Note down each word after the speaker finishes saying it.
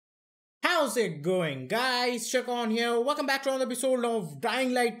How's it going, guys? TREKON here. Welcome back to another episode of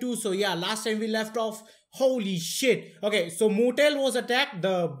Dying Light 2. So yeah, last time we left off, holy shit. Okay, so motel was attacked.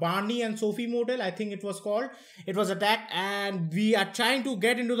 The Barney and Sophie motel, I think it was called. It was attacked and we are trying to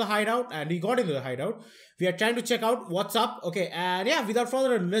get into the hideout, and we got into the hideout. We are trying to check out what's up. Okay, and yeah, without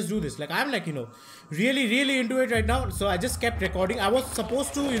further ado, let's do this. Like, I'm like, really into it right now. So I just kept recording. I was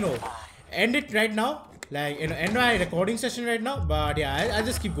supposed to, end it right now. Like, end my recording session right now, but yeah, I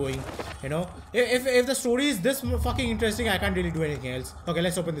just keep going. If the story is this fucking interesting, I can't really do anything else. Okay,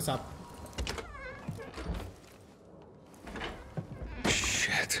 let's open this up.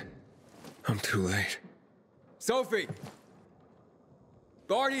 Shit, I'm too late. Sophie,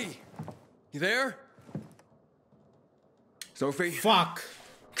 Barney, you there? Sophie. Fuck.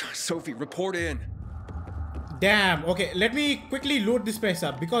 Sophie, report in. Damn. Okay, let me quickly load this place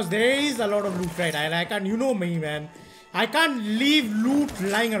up because there is a lot of loot, right? I can't, you know me, man. I can't leave loot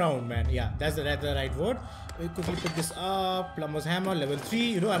lying around, man. Yeah, that's the right word. We quickly pick this up. Plumber's hammer, level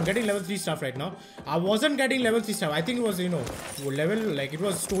 3. I'm getting level 3 stuff right now. I wasn't getting level 3 stuff. I think it was, level, like, it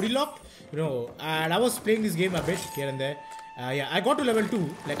was story locked, and I was playing this game a bit here and there. Yeah, I got to level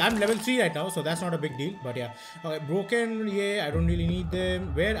 2. Like, I'm level 3 right now, so that's not a big deal. But yeah, broken, yeah, I don't really need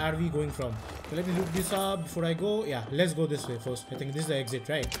them. Where are we going from? So let me look this up before I go. Yeah, let's go this way first. I think this is the exit,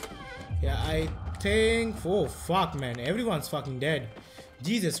 right? Yeah, I think... Oh, fuck, man. Everyone's fucking dead.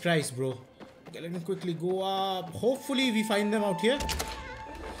 Jesus Christ, bro. Okay, let me quickly go up. Hopefully, we find them out here.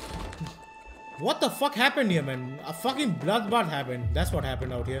 What the fuck happened here, man? A fucking bloodbath happened. That's what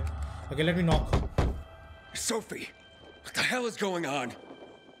happened out here. Okay, let me knock. Sophie, what the hell is going on?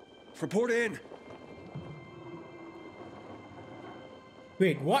 Report in.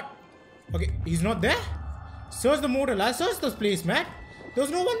 Wait, what? Okay, he's not there? Search the motel. I searched this place, man. There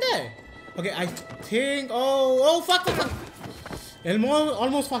was no one there. Okay, I think... Oh, fuck.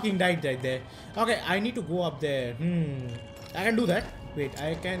 Almost fucking died right there. Okay, I need to go up there. I can do that. Wait,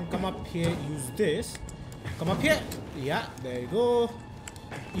 I can come up here, use this. Come up here. Yeah, there you go.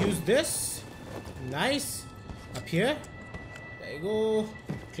 Use this. Nice. Up here. There you go.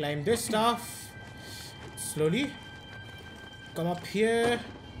 Climb this stuff. Slowly. Come up here.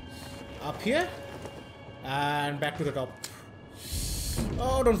 Up here. And back to the top.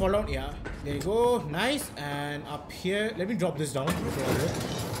 Oh, don't fall down. Yeah. There you go. Nice. And up here. Let me drop this down before I go.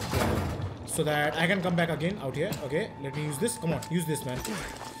 Yeah. So that I can come back again out here. Okay. Let me use this. Come on. Use this, man.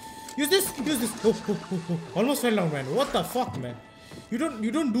 Use this. Use this. Oh. Almost fell down, man. What the fuck, man? You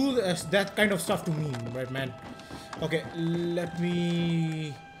don't do that kind of stuff to me, right, man? Okay. Let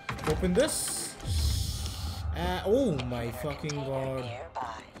me open this. Oh my fucking god.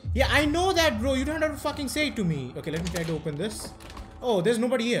 Yeah, I know that, bro. You don't have to fucking say it to me. Okay, let me try to open this. Oh, there's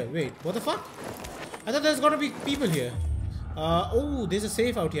nobody here. Wait, what the fuck? I thought there's gonna be people here. Oh, there's a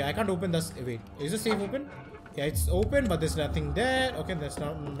safe out here. I can't open this. Wait, is the safe open? Yeah, it's open, but there's nothing there. Okay, that's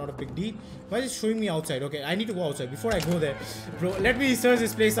not a big deal. Why is it showing me outside? Okay, I need to go outside before I go there. Bro, let me search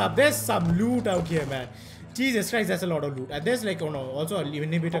this place up. There's some loot out here, man. Jesus Christ, that's a lot of loot. And there's like, also an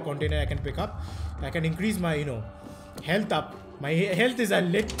inhibitor container I can pick up. I can increase my, health up. My health is a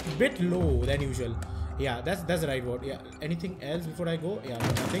little bit low than usual. Yeah, that's the right word. Yeah, anything else before I go? Yeah,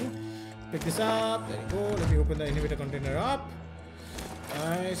 nothing. Pick this up. There you go. Let me open the inhibitor container up.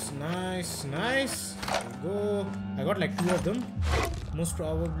 Nice. There you go. I got like 2 of them. Most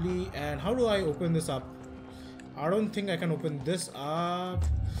probably. And how do I open this up? I don't think I can open this up.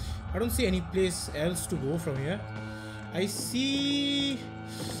 I don't see any place else to go from here. I see...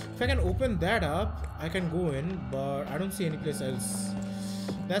 If I can open that up, I can go in, but I don't see any place else.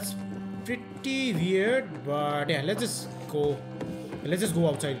 That's pretty weird, but yeah, let's just go. Let's just go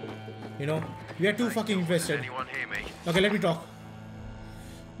outside. We are too fucking invested. Anyone hear me? Okay, let me talk.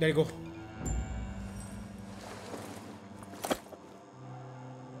 There you go.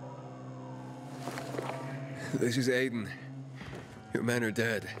 This is Aidan. Your men are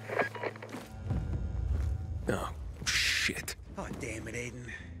dead. Oh, shit. Oh, damn it, Aiden.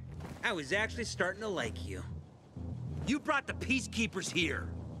 I was actually starting to like you. You brought the peacekeepers here.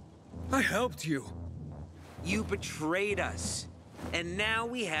 I helped you. You betrayed us. And now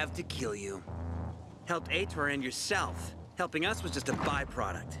we have to kill you. Helped Aitor and yourself. Helping us was just a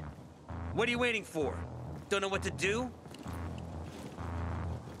byproduct. What are you waiting for? Don't know what to do?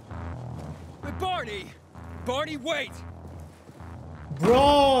 But Barney! Barney, wait!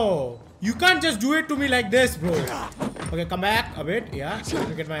 Bro! You can't just do it to me like this, bro. Okay, come back a bit. Yeah, let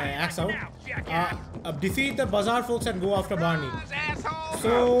me get my axe out. Defeat the bazaar folks and go after Barney.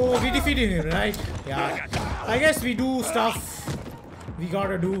 So, we defeated him, right? Yeah. I guess we do stuff we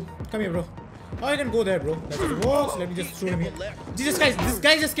gotta do. Come here, bro. Oh, I can go there, bro. That's how it works. Let me just throw him here. Jesus Christ, this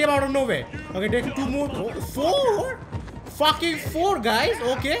guy just came out of nowhere. Okay, take 2 more. Oh, 4? Fucking 4 guys.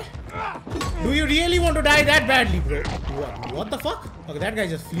 Okay. Do you really want to die that badly, bro? What the fuck? Okay, that guy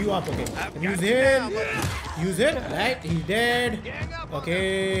just flew up. Okay, use him. Use him. Right, he's dead.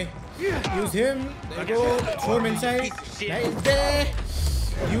 Okay, use him. There you go. Throw him inside. Right there.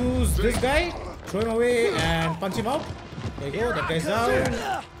 Use this guy. Throw him away and punch him out. There you go. That guy's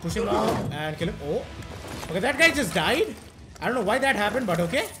down. Push him out and kill him. Oh, okay, that guy just died. I don't know why that happened, but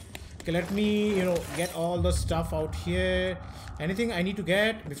okay. Okay, let me, get all the stuff out here. Anything I need to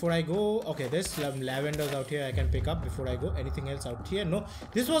get before I go? Okay, there's lavenders out here I can pick up before I go. Anything else out here? No.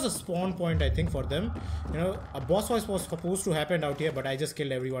 This was a spawn point, I think, for them. A boss fight was supposed to happen out here, but I just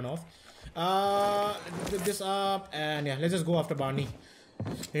killed everyone off. Let's pick this up and yeah, let's just go after Barney.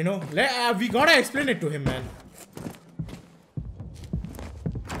 We gotta explain it to him, man.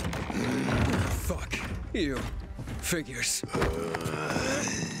 Fuck you. Figures.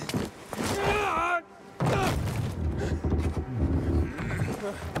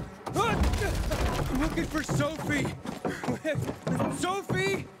 I'm looking for Sophie.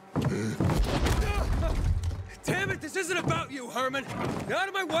 Sophie? Damn it, this isn't about you, Herman. Get out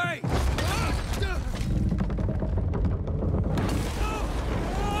of my way.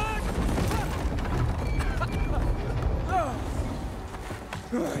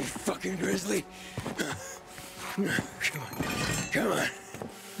 Oh, you fucking grizzly. Come on.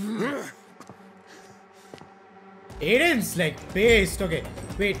 Aiden's like pissed. Okay,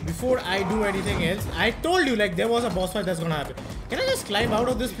 wait, before I do anything else, I told you like there was a boss fight that's gonna happen. Can I just climb out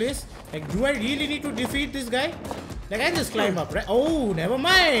of this place? Like, do I really need to defeat this guy? Like, I just climb up, right? Oh, never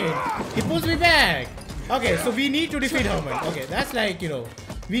mind. He pulls me back. Okay, so we need to defeat Herman. Okay, that's like,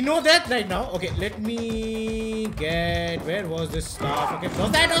 we know that right now. Okay, let me get, where was this stuff? Okay,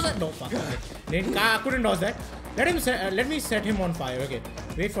 does that? No, fuck. Okay. Couldn't dodge that. Let me set him on fire. Okay,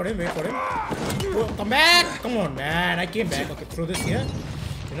 wait for him. Oh, come back. Come on, man. I came back. Okay, throw this here.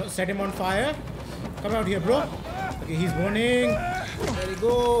 Set him on fire. Come out here, bro. Okay, he's burning. There you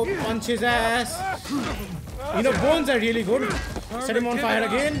go. Punch his ass. Bones are really good. Set him on fire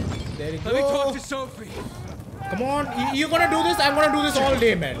again. There you go. Let me talk to Sophie. Come on. You gonna do this? I'm gonna do this all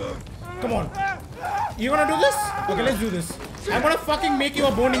day, man. Come on. You gonna do this? Okay, let's do this. I'm gonna fucking make you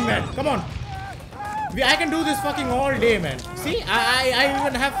a burning man. Come on. I can do this fucking all day, man. See, I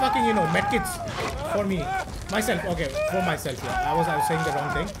even have fucking, medkits for me. Myself, okay, for myself, yeah. I was saying the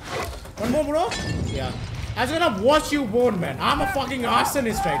wrong thing. One more, bro? Yeah. I was gonna watch you burn, man. I'm a fucking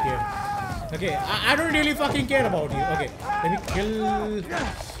arsonist right here. Okay, I don't really fucking care about you. Okay, let me kill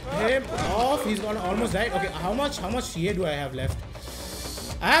him off. He's gonna almost die. Okay, how much here do I have left?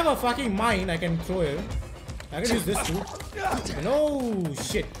 I have a fucking mine I can throw him. I can use this too. No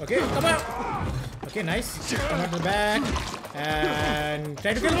shit. Okay, come on. Okay, nice. Come at the back and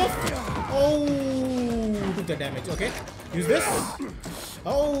try to kill him off. Oh, took the damage. Okay, use this.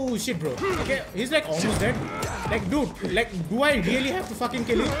 Oh shit, bro. Okay, he's like almost dead. Like, dude, like, do I really have to fucking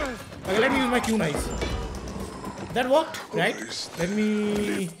kill him? Okay, let me use my Q-Knives. That worked, right? Let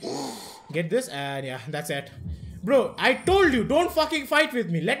me get this and yeah, that's it. Bro, I told you, don't fucking fight with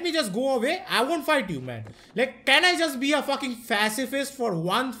me. Let me just go away. I won't fight you, man. Like, can I just be a fucking pacifist for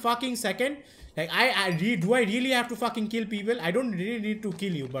 1 fucking second? Like, do I really have to fucking kill people? I don't really need to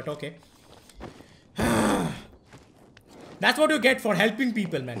kill you, but okay. That's what you get for helping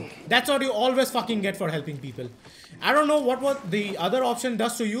people, man. That's what you always fucking get for helping people. I don't know what the other option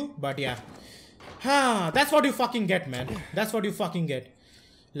does to you, but yeah. That's what you fucking get, man. That's what you fucking get.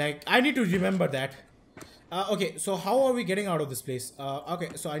 Like, I need to remember that. Okay, so how are we getting out of this place? Okay,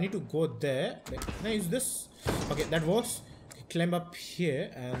 so I need to go there. Like, can I use this? Okay, that works. Okay, climb up here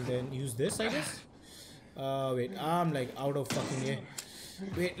and then use this, I guess. Wait, I'm like out of fucking here.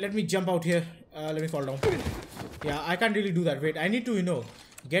 Wait, let me jump out here. Let me fall down. Yeah, I can't really do that. Wait, I need to,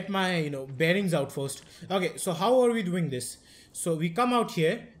 get my, bearings out first. Okay, so how are we doing this? So we come out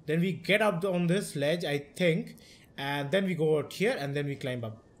here, then we get up on this ledge, I think, and then we go out here and then we climb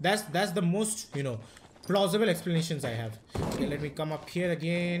up. That's the most, plausible explanations I have. Okay, let me come up here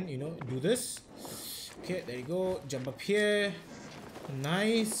again, do this. Okay, there you go. Jump up here.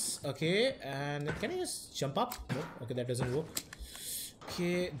 Nice. Okay, and can I just jump up? No. Okay, that doesn't work.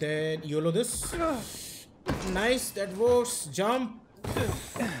 Okay, then YOLO this. Nice, that works. Jump.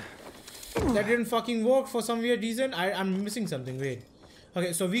 That didn't fucking work for some weird reason. I'm missing something. Wait.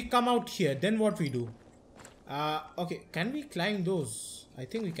 Okay, so we come out here. Then what we do? Okay, can we climb those? I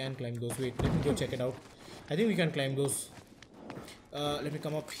think we can climb those. Wait, let me go check it out. I think we can climb those. Let me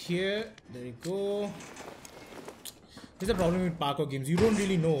come up here. There you go. This is the problem with parkour games. You don't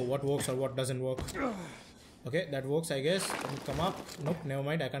really know what works or what doesn't work. Okay, that works, I guess. Let me come up. Nope, never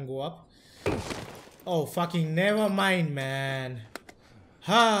mind. I can't go up. Oh, fucking never mind, man.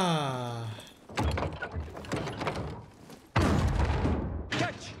 Ha.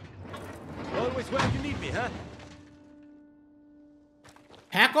 Catch! Always where you need me, huh?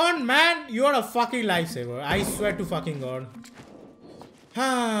 Hack on, man. You are a fucking lifesaver. I swear to fucking God.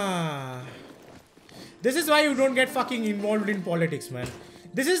 Ha. This is why you don't get fucking involved in politics, man.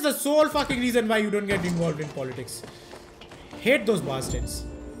 This is the sole fucking reason why you don't get involved in politics. Hate those bastards.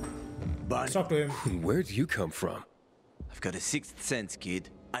 Barney, Talk to him. Where'd you come from? I've got a sixth sense, kid.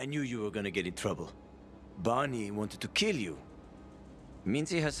 I knew you were gonna get in trouble. Barney wanted to kill you.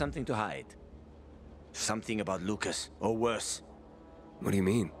 Means he has something to hide. Something about Lucas, or worse. What do you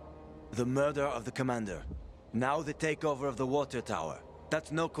mean? The murder of the commander. Now the takeover of the water tower.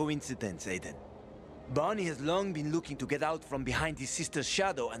 That's no coincidence, Aiden. Barney has long been looking to get out from behind his sister's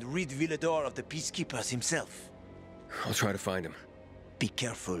shadow and rid Villador of the Peacekeepers himself. I'll try to find him. Be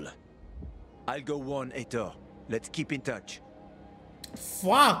careful. I'll go warn Aitor. Let's keep in touch.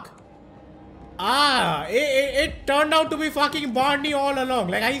 Fuck. Ah, it turned out to be fucking Barney all along.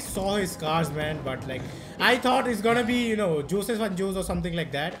 Like, I saw his scars, man, but like, I thought it's gonna be, you know, Joseph and Joes or something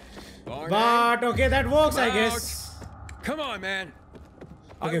like that. Barney? But okay, that works, I Out. guess. Come on, man.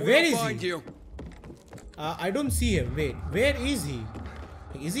 Okay, I will where is find he? you. I don't see him. Wait, where is he?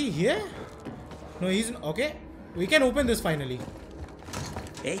 Is he here? No, he's okay. We can open this finally.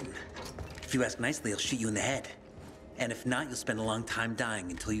 Aiden, if you ask nicely, I'll shoot you in the head. And if not, you'll spend a long time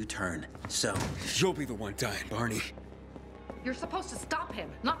dying until you turn. So, You'll be the one dying, Barney. You're supposed to stop him,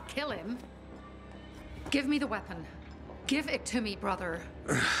 not kill him. Give me the weapon. Give it to me, brother.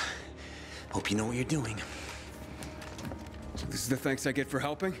 hope you know what you're doing. This is the thanks I get for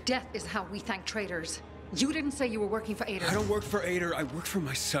helping? Death is how we thank traitors. You didn't say you were working for Aidan. I don't work for Aidan, I work for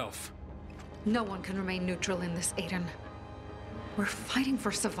myself. No one can remain neutral in this, Aidan. We're fighting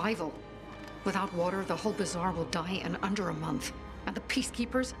for survival. Without water, the whole bazaar will die in under a month. And the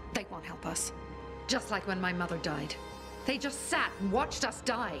peacekeepers, they won't help us. Just like when my mother died. They just sat and watched us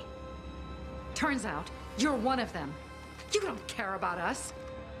die. Turns out, you're one of them. You don't care about us.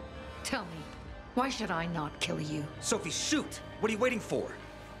 Tell me, why should I not kill you? Sophie, shoot! What are you waiting for?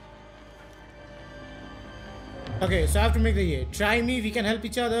 Okay, so I have to make the try me. We can help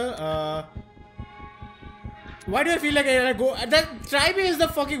each other. Why do I feel like I go? That try me is the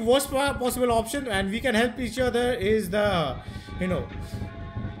fucking worst possible option, and we can help each other is the, you know,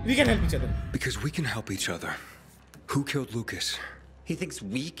 we can help each other. Because we can help each other. Who killed Lucas? He thinks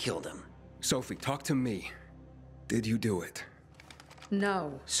we killed him. Sophie, talk to me. Did you do it?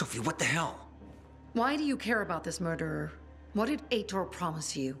 No. Sophie, what the hell? Why do you care about this murderer? What did Aitor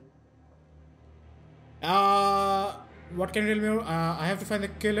promise you? What can you tell me? I have to find the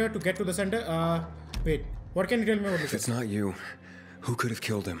killer to get to the center. Wait, what can you tell me about If this? it's not you, who could have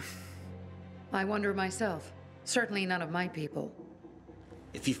killed him? I wonder myself. Certainly none of my people.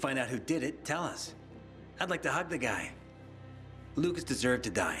 If you find out who did it, tell us. I'd like to hug the guy. Lucas deserved to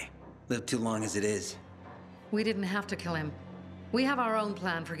die. Lived too long as it is. We didn't have to kill him. We have our own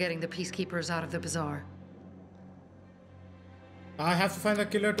plan for getting the peacekeepers out of the bazaar. I have to find the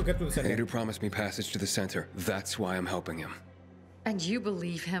killer to get to the center. Aidan promised me passage to the center. That's why I'm helping him. And you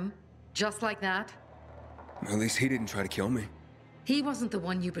believe him? Just like that? At least he didn't try to kill me. He wasn't the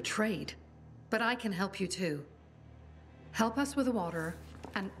one you betrayed. But I can help you too. Help us with the water,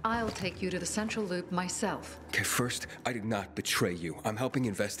 and I'll take you to the central loop myself. Okay, first, I did not betray you. I'm helping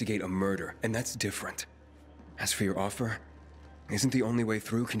investigate a murder, and that's different. As for your offer, isn't the only way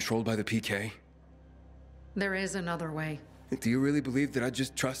through controlled by the PK? There is another way. Do you really believe that I'd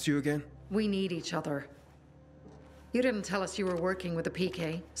just trust you again? We need each other. You didn't tell us you were working with the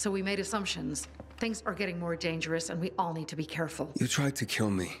PK, so we made assumptions. Things are getting more dangerous, and we all need to be careful. You tried to kill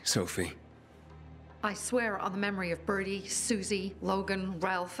me, Sophie. I swear on the memory of Birdie, Susie, Logan,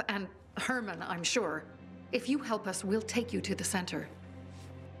 Ralph, and Herman, I'm sure. If you help us, we'll take you to the center.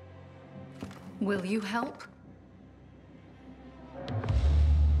 Will you help?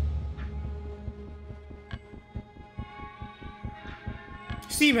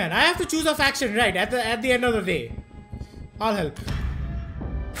 See, man, I have to choose a faction, right? At the end of the day, I'll help.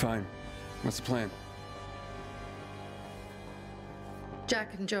 Fine. What's the plan?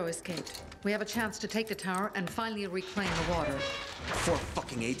 Jack and Joe escaped. We have a chance to take the tower and finally reclaim the water. Before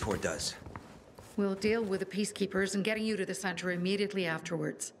fucking Aitor does. We'll deal with the peacekeepers and getting you to the center immediately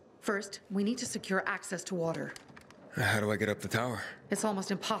afterwards. First, we need to secure access to water. How do I get up the tower? It's almost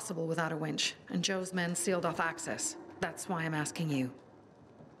impossible without a winch, and Joe's men sealed off access. That's why I'm asking you.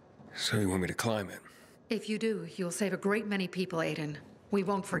 So you want me to climb it? If you do, you'll save a great many people, Aiden. We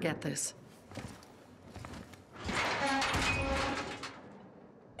won't forget this.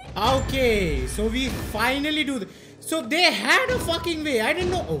 Okay, so we finally do so they had a fucking way. I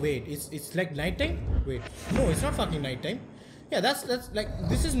didn't know. Oh wait, it's like nighttime. Wait, no, it's not fucking nighttime. Yeah, that's like,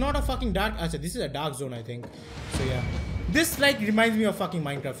 this is not a fucking dark. I said this is a dark zone, I think. So yeah, this like reminds me of fucking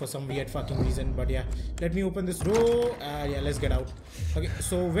Minecraft for some weird fucking reason. But yeah, let me open this door. Yeah, let's get out. Okay,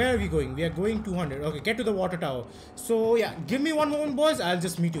 so where are we going? We are going 200. Okay, get to the water tower. So yeah, give me one moment, boys. I'll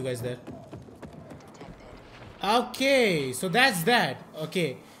just meet you guys there. Okay, so that's that.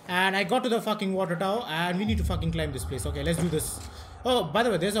 Okay. And I got to the fucking water tower and we need to fucking climb this place. Okay, let's do this. Oh, by the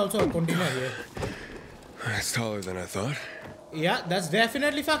way, there's also a container here. It's taller than I thought. Yeah, that's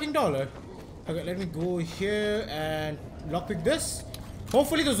definitely fucking taller. Okay, let me go here and lockpick this.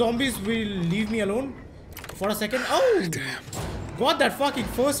 Hopefully the zombies will leave me alone for a second. Oh! Damn. Got that fucking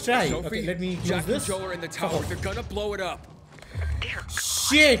first try. Sophie, okay, let me close Jack this. and Joe are in the tower. They're gonna blow it up. Dear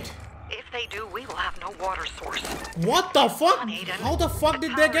Shit! If they do, we will have no water source. What the fuck? Come on, Aiden. How the fuck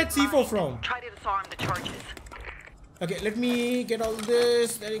did they get C4 from? Try to disarm the charges. Okay, let me get all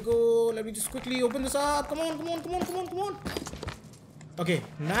this. There you go. Let me just quickly open this up. Come on, come on, come on, come on, come on. Okay,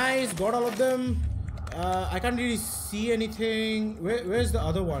 nice. Got all of them. I can't really see anything. Where's the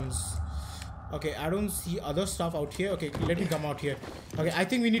other ones? Okay, I don't see other stuff out here. Okay, let me come out here. Okay, I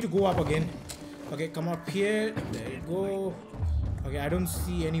think we need to go up again. Okay, come up here. There you go. Okay, I don't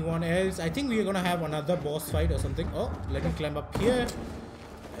see anyone else. I think we are gonna have another boss fight or something. Oh, let me climb up here.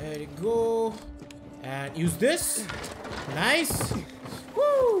 There you go. And use this. Nice.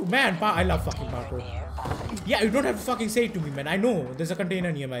 Woo! Man, I love fucking parkour. Yeah, you don't have to fucking say it to me, man. I know. There's a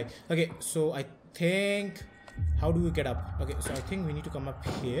container nearby. Okay, so I think... How do we get up? Okay, so I think we need to come up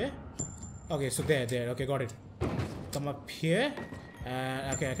here. Okay, so there. Okay, got it. Come up here.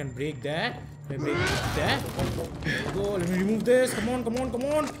 And okay, I can break that. Let me break that. There we go. Let me remove this. Come on, come on, come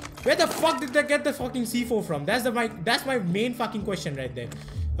on. Where the fuck did they get the fucking C4 from? That's my main fucking question right there.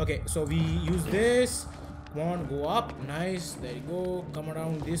 Okay, so we use this. Come on, go up. Nice. There you go. Come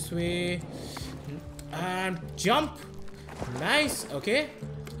around this way. And jump. Nice. Okay.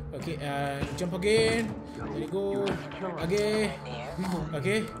 Okay, and jump again. There you go. Again.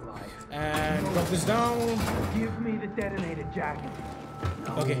 Okay. And drop this down. Give me the detonator jacket.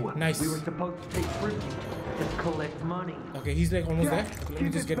 Okay, nice. We were supposed to take frisbee. Just collect money. Okay, he's like almost there. Okay, let me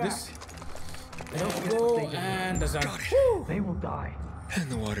just get this. There we go. And that's done. They will die. And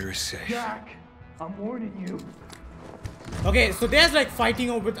the water is safe. Jack, I'm warning you. Okay, so there's like fighting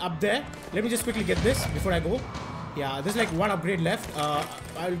up there. Let me just quickly get this before I go. Yeah, there's like one upgrade left.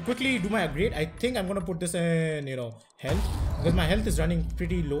 I'll quickly do my upgrade. I think I'm gonna put this in, health. Because my health is running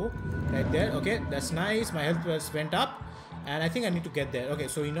pretty low right there. Okay, that's nice. My health was went up. And I think I need to get there. Okay,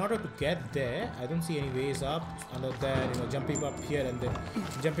 so in order to get there, I don't see any ways up. Under that, jumping up here and then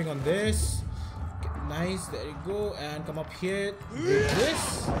jumping on this. Okay, nice, there you go. And come up here. Do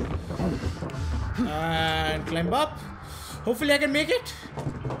this. And climb up. Hopefully I can make it.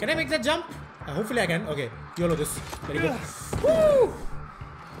 Can I make that jump? Hopefully I can. Okay, YOLO this. There you go. Woo!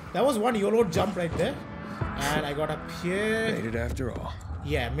 That was one YOLO jump right there. And I got up here. Made it after all.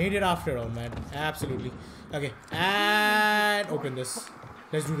 Yeah, made it after all, man. Absolutely. Okay, and open this.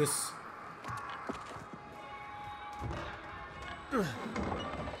 Let's do this.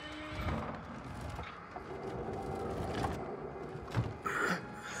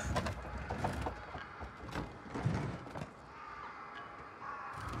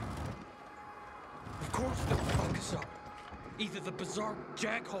 Of course they'll fuck us up. Either the bizarre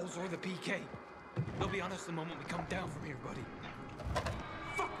jackholes or the PK. They'll be on us the moment we come down from here, buddy.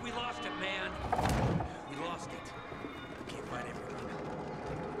 Fuck, we lost it, man. We lost it. Can't find everyone.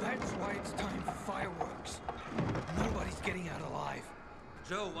 That's why it's time for fireworks. Nobody's getting out alive.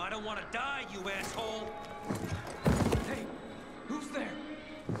 Joe, I don't want to die, you asshole. Hey, who's there?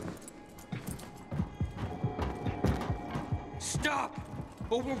 Stop!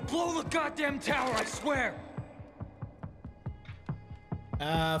 Or we'll blow the goddamn tower, I swear!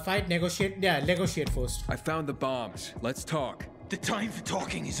 Fight, negotiate. Yeah, negotiate first. I found the bombs. Let's talk. The time for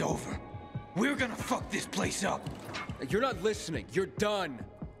talking is over. We're gonna fuck this place up. You're not listening. You're done.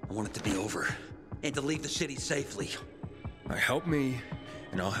 I want it to be over. And to leave the city safely. Help me,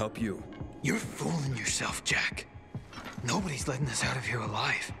 and I'll help you. You're fooling yourself, Jack. Nobody's letting us out of here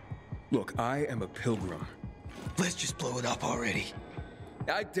alive. Look, I am a pilgrim. Let's just blow it up already.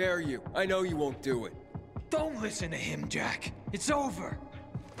 I dare you. I know you won't do it. Don't listen to him, Jack. It's over.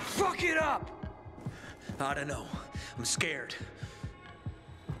 Fuck it up! I don't know. I'm scared.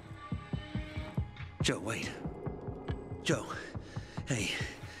 Joe, wait. Joe, hey,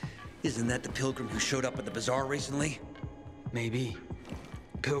 Isn't that the pilgrim who showed up at the bazaar recently? Maybe.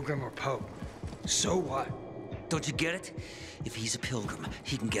 Pilgrim or Pope. So what? Don't you get it? If he's a pilgrim,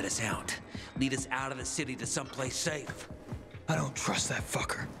 he can get us out. Lead us out of the city to someplace safe. I don't trust that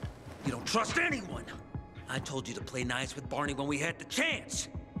fucker. You don't trust anyone. I told you to play nice with Barney when we had the chance.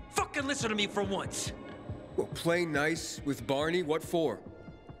 Fucking listen to me for once. Well, play nice with Barney? What for?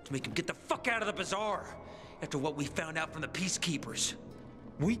 To make him get the fuck out of the bazaar. After what we found out from the peacekeepers.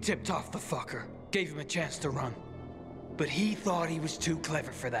 We tipped off the fucker. Gave him a chance to run. But he thought he was too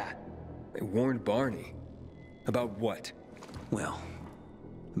clever for that. They warned Barney. About what? Well,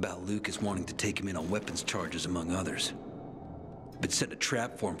 about Lucas wanting to take him in on weapons charges, among others. Been setting a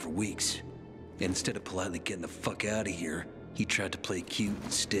trap for him for weeks. And instead of politely getting the fuck out of here, he tried to play cute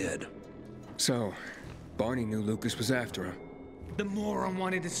instead. So, Barney knew Lucas was after him. The moron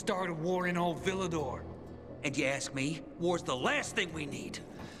wanted to start a war in old Villador. And you ask me, war's the last thing we need.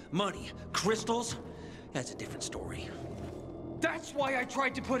 Money, crystals, that's a different story. That's why I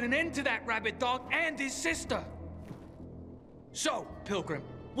tried to put an end to that rabbit dog and his sister. So, Pilgrim,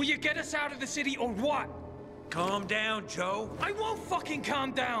 will you get us out of the city or what? Calm down, Joe. I won't fucking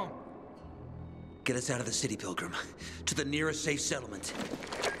calm down. Get us out of the city, Pilgrim, to the nearest safe settlement.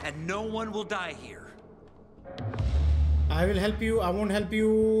 And no one will die here. I will help you. I won't help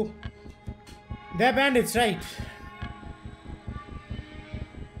you. They're bandits, right?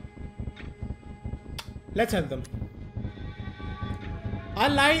 Let's help them.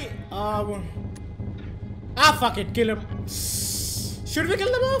 I'll lie. Fuck it. Kill him. Should we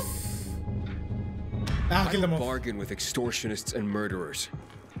kill them off? Kill them off. Bargain with extortionists and murderers.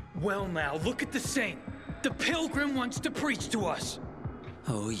 Well now, look at the saint. The Pilgrim wants to preach to us.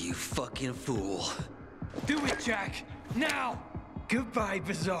 Oh, you fucking fool. Do it, Jack. Now. Goodbye,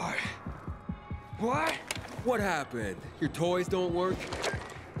 Bazaar. What? What happened? Your toys don't work?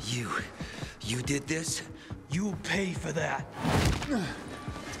 You did this? You'll pay for that.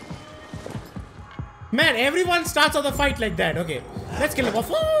 Man, everyone starts on the fight like that. Okay, let's kill him off.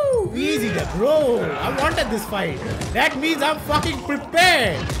 Woo! Easy there, bro. I wanted this fight. That means I'm fucking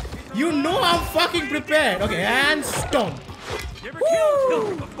prepared. You know I'm fucking prepared. Okay, and stomp.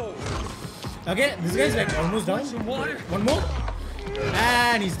 Woo! Okay, this guy's like almost down. One more.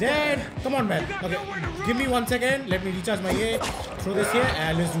 And he's dead. Come on, man. Okay, give me 1 second. Let me recharge my A. Throw this here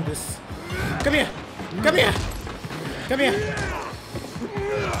and let's do this. Come here. Come here. Come here.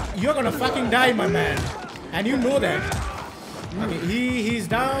 You're gonna fucking die, my man. And you know that. Okay, he's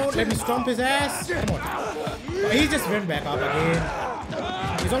down. Let me stomp his ass. Come on. Oh, he just went back up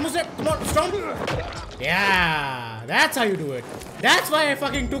again. He's almost dead. Come on, stomp. Yeah, that's how you do it. That's why I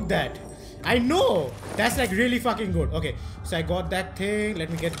fucking took that. I know. That's like really fucking good. Okay, so I got that thing.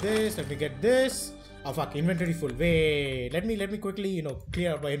 Let me get this. Let me get this. Oh fuck, inventory full. Wait, let me quickly, you know,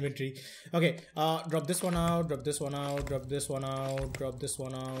 clear out my inventory. Okay, drop this one out, drop this one out, drop this one out, drop this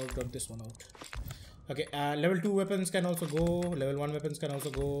one out, drop this one out. Okay, level 2 weapons can also go. Level 1 weapons can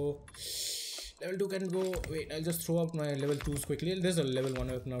also go. Level 2 can go. Wait, I'll just throw out my level 2s quickly. There's a level 1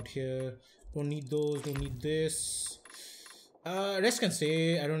 weapon out here. Don't need those, don't need this. Rest can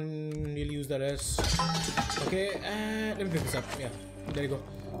stay. I don't really use the rest. Okay, let me pick this up. Yeah, there you go.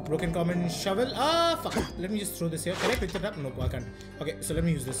 Broken common shovel. Fuck. Let me just throw this here. Can I pick that up? Nope, I can't. Okay, so let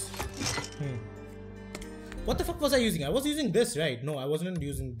me use this. What the fuck was I using? I was using this, right? No, I wasn't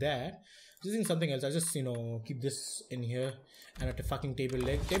using that. I was using something else. I just, you know, keep this in here. And at a fucking table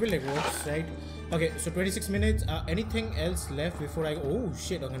leg. Table leg works, right? Okay, so 26 minutes. Anything else left before I go? Oh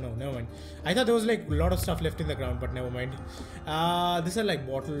shit. Okay, no, never mind. I thought there was like a lot of stuff left in the ground, but never mind. This is like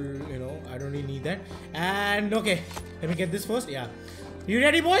bottle, you know, I don't really need that. And okay, let me get this first. Yeah. You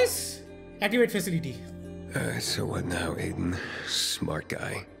ready, boys? Activate facility. So what now, Aiden? Smart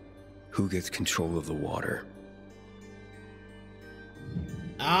guy. Who gets control of the water?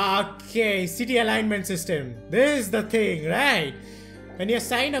 Okay, city alignment system. This is the thing, right? When you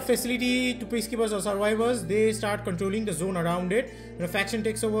assign a facility to peacekeepers or survivors, they start controlling the zone around it. When a faction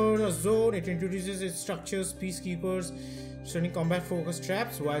takes over a zone, it introduces its structures, peacekeepers, sending combat-focused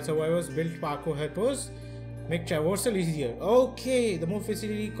traps, while survivors build parkour helpers, make traversal easier. Okay, the more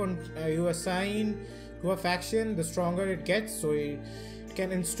facility you assign to a faction, the stronger it gets, so it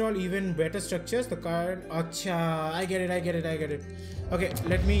can install even better structures. The current... Acha, I get it. Okay,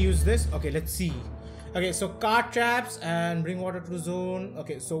 let me use this. Okay, let's see. Okay, so cart traps and bring water to the zone.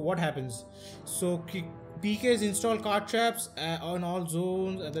 Okay, so what happens? So PKs install cart traps on all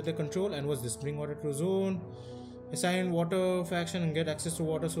zones that they control. And what's this? Bring water to the zone. Assign water faction and get access to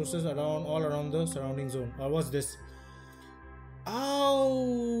water sources all around the surrounding zone. Or what's this?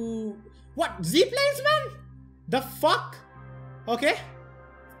 Oh, what? Ziplines, man? The fuck? Okay.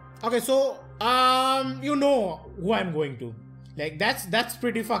 Okay, so you know who I'm going to. Like that's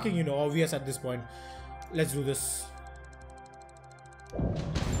pretty fucking, you know, obvious at this point. Let's do this.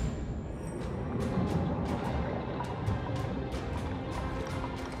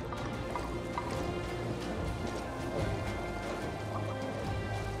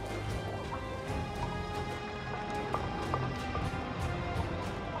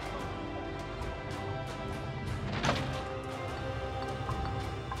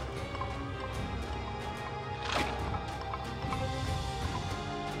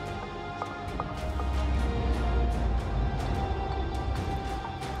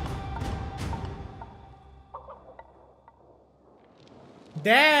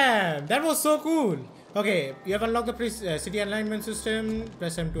 Damn, that was so cool. Okay, you have unlocked the city alignment system.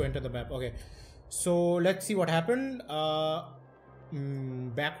 Press M to enter the map. Okay, so let's see what happened.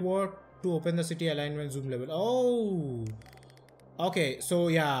 Backward to open the city alignment zoom level. Oh, okay. So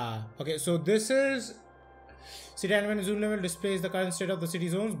yeah. Okay, so this is city alignment zoom level displays the current state of the city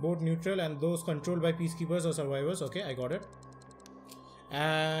zones, both neutral and those controlled by peacekeepers or survivors. Okay, I got it.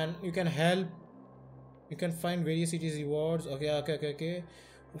 And you can help. You can find various cities rewards. Okay.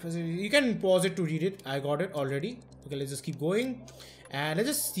 You can pause it to read it. I got it already. Okay, let's just keep going. And let's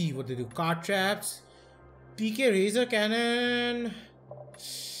just see what they do. Card traps. PK razor cannon.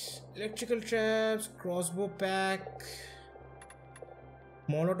 Electrical traps. Crossbow pack.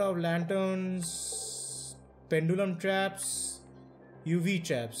 Molotov lanterns. Pendulum traps. UV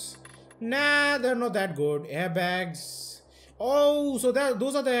traps. Nah, they're not that good. Airbags. Oh, so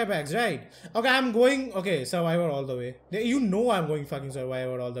those are the airbags, right? Okay, I'm going. Okay, survivor all the way. You know I'm going fucking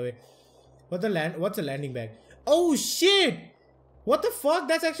survivor all the way. What's the landing bag? Oh shit! What the fuck?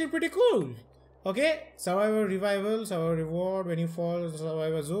 That's actually pretty cool. Okay, survivor revival, survivor reward when you fall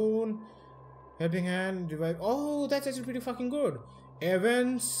survivor zone, helping hand revive. Oh, that's actually pretty fucking good.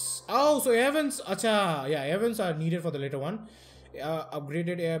 Events. Oh, so events. Acha, yeah, events are needed for the later one.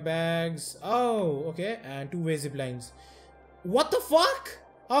 Upgraded airbags. Oh, okay, and two-way zip lines. What the fuck?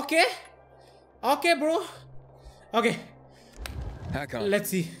 Okay. Okay, bro. Okay. Let's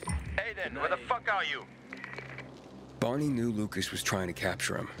see. Aiden, where the fuck are you? Barney knew Lucas was trying to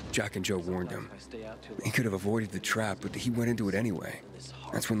capture him. Jack and Joe warned him. He could have avoided the trap, but he went into it anyway.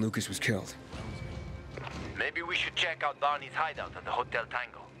 That's when Lucas was killed. Maybe we should check out Barney's hideout at the Hotel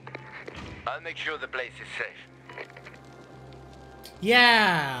Tango. I'll make sure the place is safe.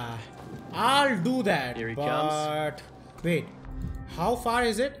 Yeah, I'll do that. Here he comes. Wait, how far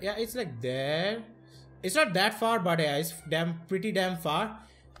is it? Yeah, it's like there. It's not that far, but yeah, it's pretty damn far.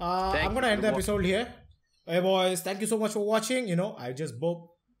 I'm gonna end the episode here. Hey boys, thank you so much for watching. You know, I just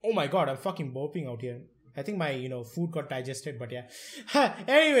burped. Oh my god, I'm fucking burping out here. I think my, you know, food got digested, but yeah.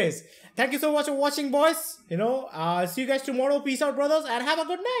 Anyways, thank you so much for watching, boys. You know, see you guys tomorrow. Peace out, brothers, and have a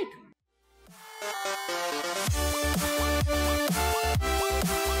good night.